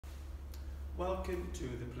Welcome to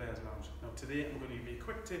the Players Lounge. Now today I'm going to give you a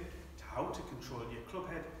quick tip to how to control your club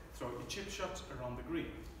head throughout your chip shots around the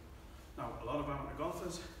green. Now a lot of amateur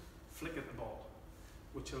golfers flick at the ball,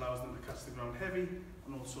 which allows them to catch the ground heavy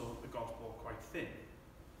and also the golf ball quite thin.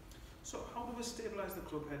 So how do we stabilise the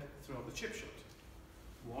club head throughout the chip shot?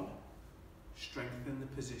 1. Strengthen the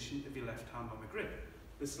position of your left hand on the grip.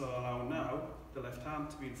 This will allow now the left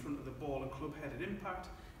hand to be in front of the ball and club head at impact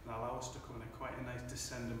and allow us to come in quite a nice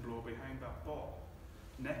descend and blow behind that ball.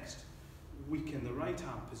 Next, weaken the right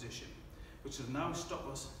hand position, which will now stop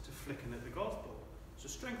us to flicking at the golf ball. So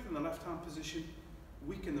strengthen the left hand position,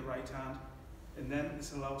 weaken the right hand, and then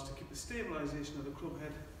this allows us to keep the stabilisation of the club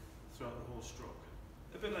head throughout the whole stroke.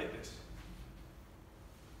 A bit like this.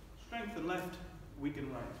 Strengthen left,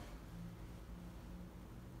 weaken right.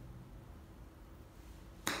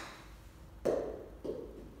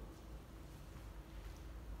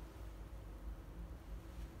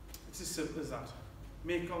 It's as simple as that.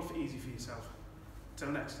 Make golf easy for yourself. Till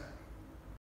next time.